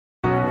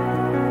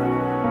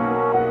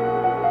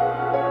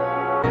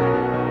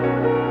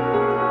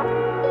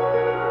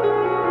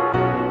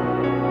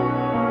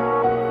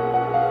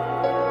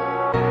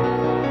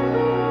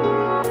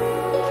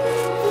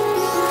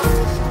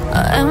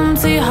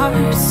empty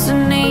hearts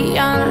and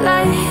neon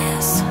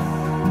lights.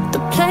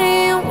 They're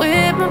playing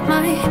with my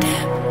mind.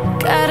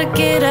 Gotta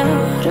get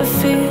out of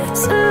here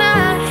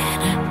tonight.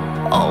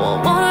 Oh, I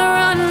wanna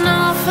run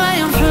off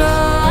and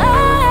fly.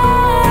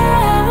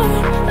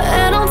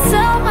 And I'll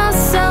tell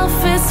myself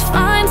it's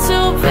fine to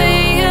be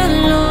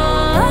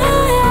alone,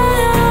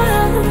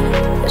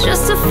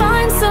 just to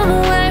find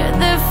somewhere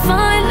that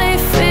finally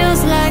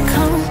feels like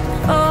home.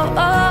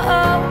 Oh, oh,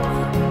 oh.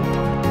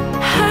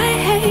 I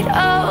hate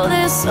all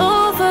this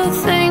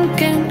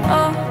overthinking.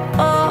 Oh,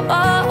 oh,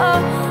 oh,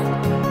 oh.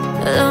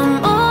 The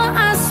more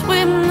I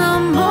swim, the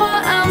more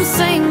I'm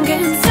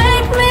sinking.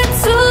 Take me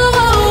to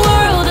a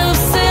world of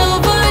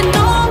silver.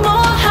 No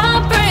more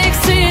heartbreaks,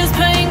 tears,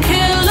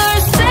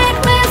 painkillers. Take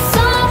me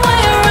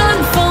somewhere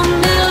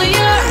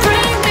unfamiliar.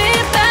 Bring me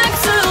back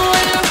to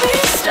where we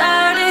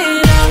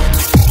started out.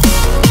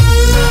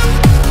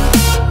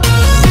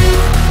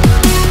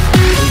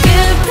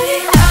 Get me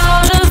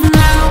out of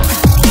now,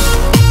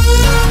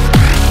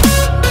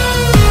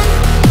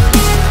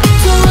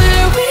 to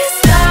where we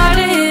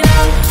started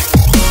out.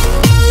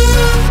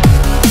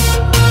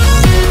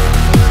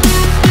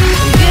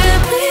 Get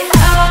me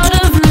out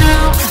of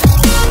now,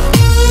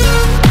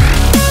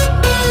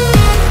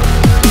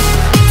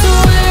 to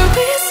where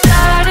we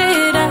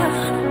started out.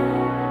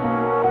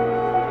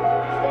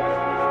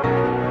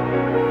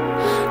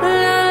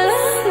 La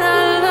la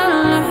la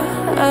la,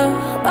 oh,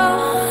 oh.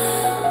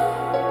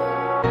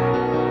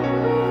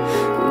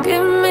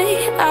 Get me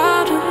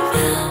out of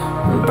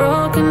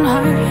broken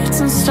hearts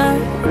and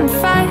starting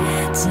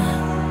fights,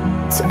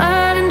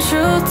 turning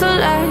truth to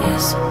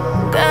lies.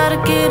 Gotta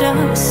get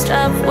up,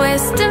 stop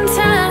wasting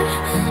time.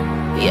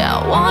 Yeah, I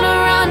wanna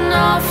run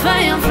off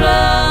and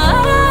fly.